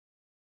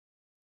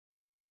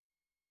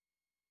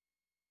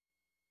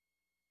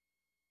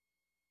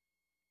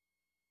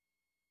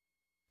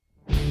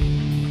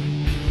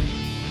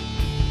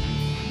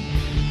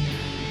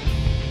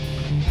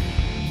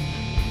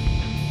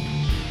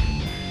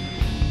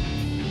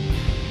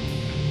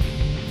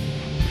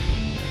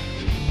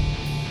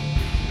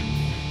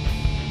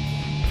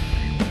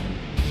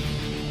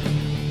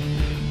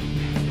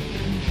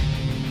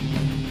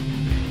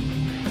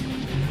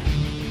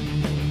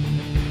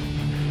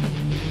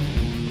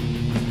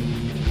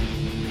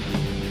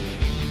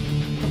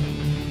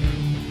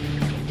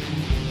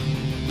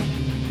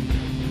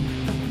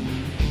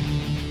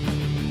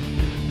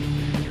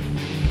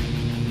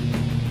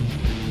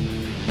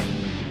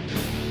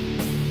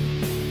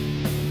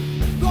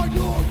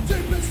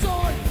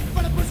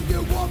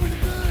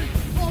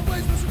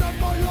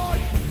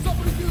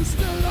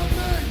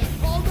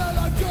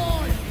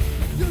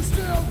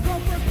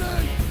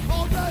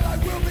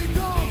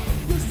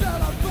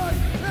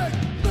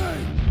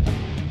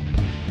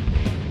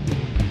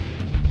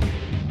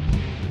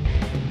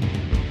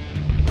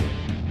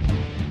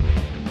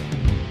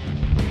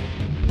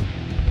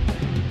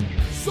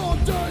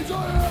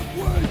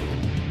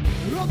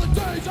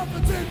raise up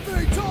and 10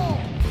 feet tall,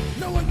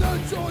 knowing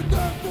that you're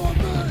there for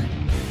me.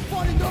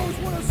 Fighting those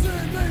when I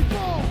see me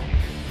fall.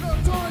 There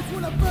are times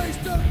when I face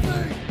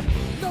defeat,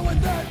 knowing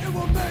that it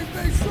will make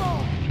me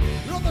strong.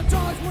 And other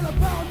times when I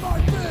pound my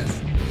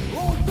fist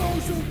on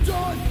those who've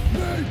done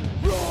me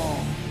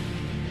wrong.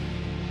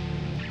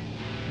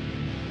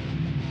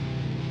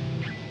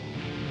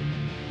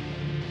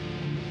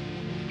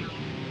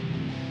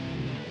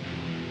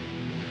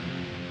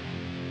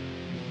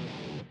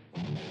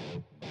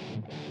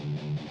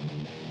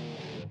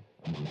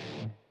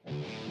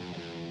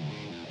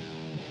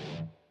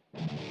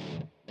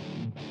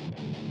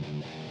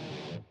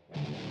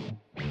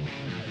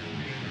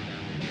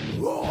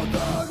 All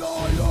that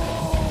I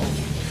own,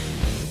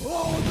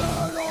 all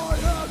that I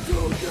have to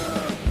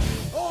give,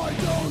 I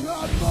don't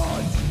have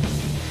much,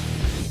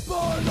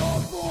 but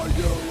all for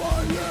you I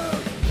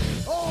live.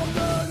 All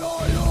that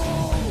I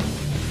own,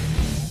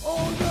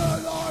 all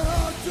that I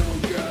have to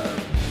give,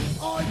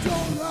 I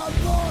don't have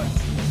much,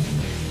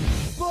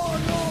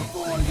 but all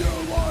for you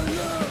I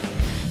live.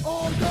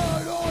 All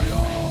that I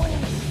own,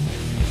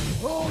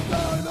 all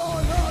that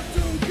I have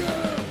to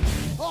give,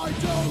 I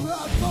don't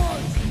have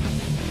much,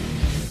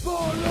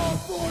 but all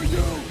for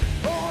you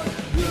I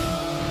live.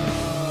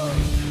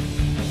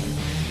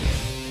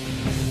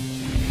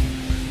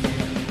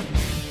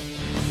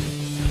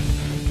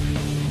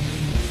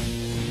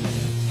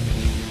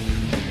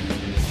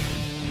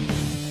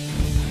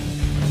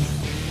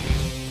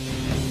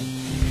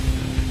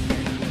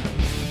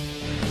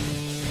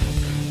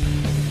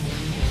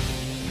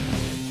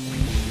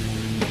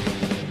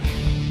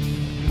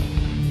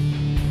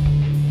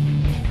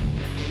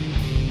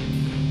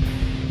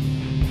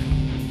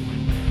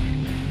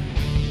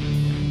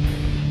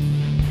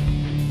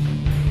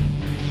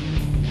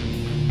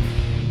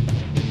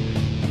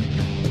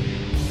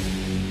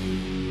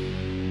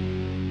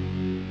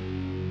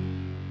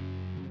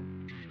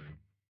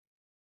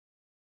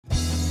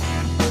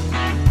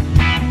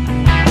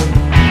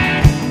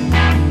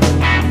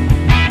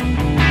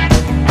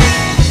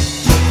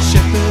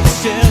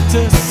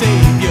 To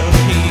save your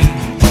king,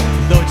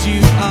 Lord, you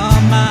are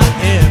my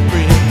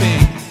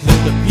everything. Let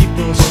the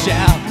people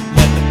shout,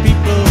 let the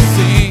people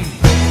sing.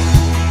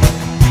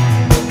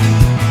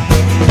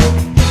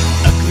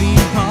 A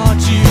clean heart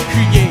you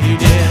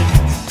created,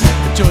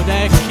 a joy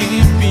that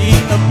can't be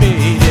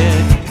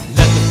abated.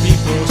 Let the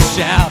people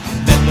shout,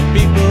 let the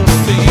people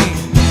sing.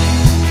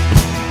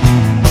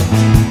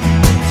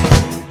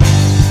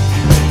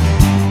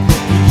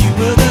 You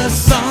were the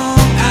song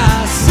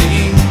I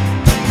sing,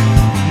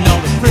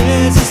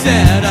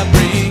 that I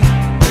bring.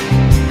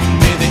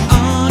 May they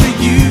honor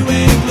you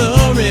and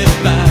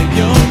glorify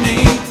your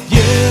name.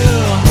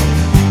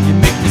 You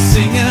make me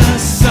sing a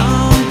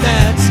song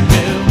that's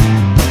new,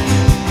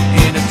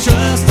 and I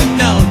trust in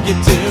all you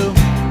do.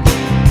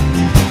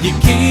 You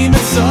came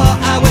and saw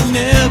I would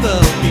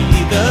never be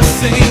the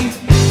same.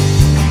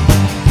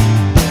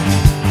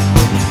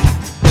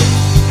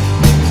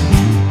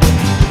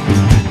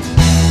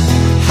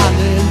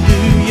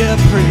 Hallelujah,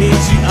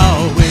 praise you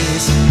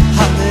always.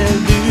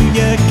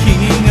 Hallelujah,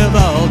 King of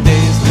all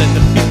days. Let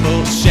the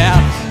people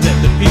shout, let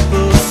the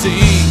people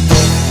sing.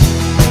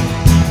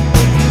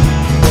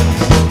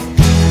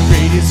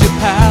 Great is your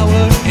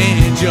power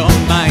and your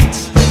might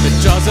that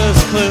draws us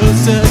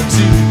closer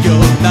to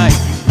your light.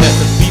 Let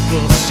the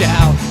people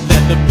shout,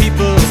 let the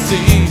people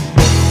sing.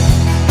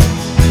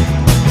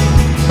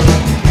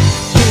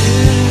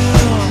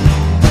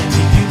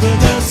 You were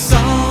the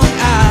song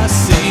I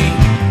sing,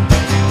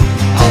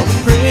 all the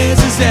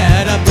praises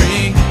that I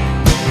bring.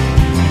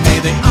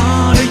 They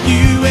honor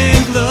you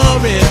and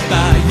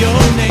glorify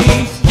your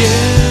name.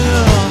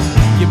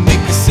 You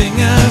make me sing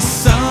a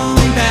song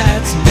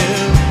that's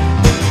new,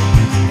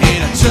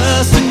 and I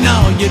trust in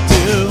all you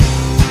do.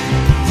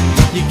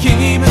 You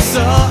came and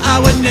saw I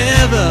would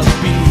never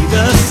be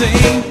the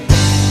same.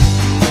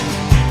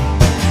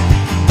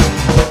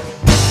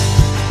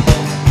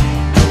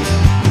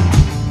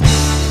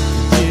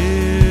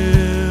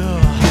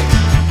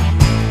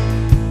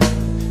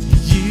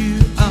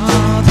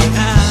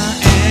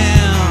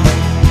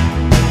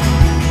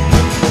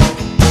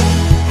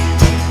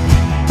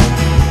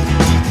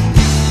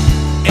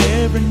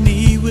 Every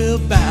knee will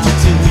bow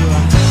to,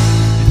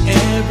 and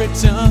every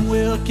tongue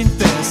will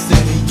confess that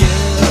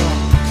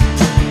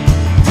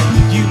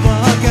you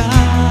are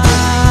God.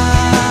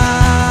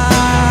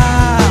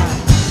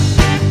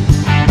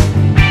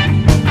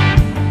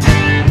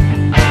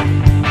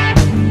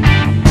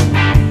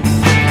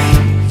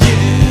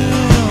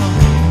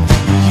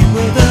 You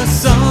are the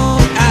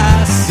song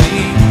I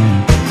sing,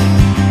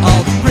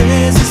 all the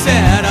praises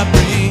that I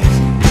bring.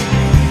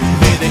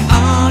 May they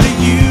honor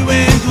you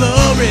and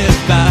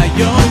glorify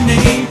your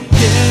name.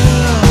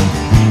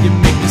 You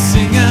make me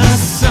sing a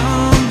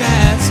song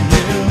that's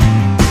new,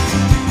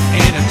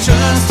 and I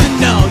trust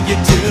in all you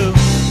do.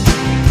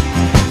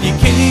 You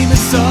came and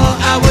saw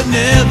I would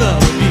never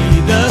be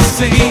the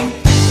same.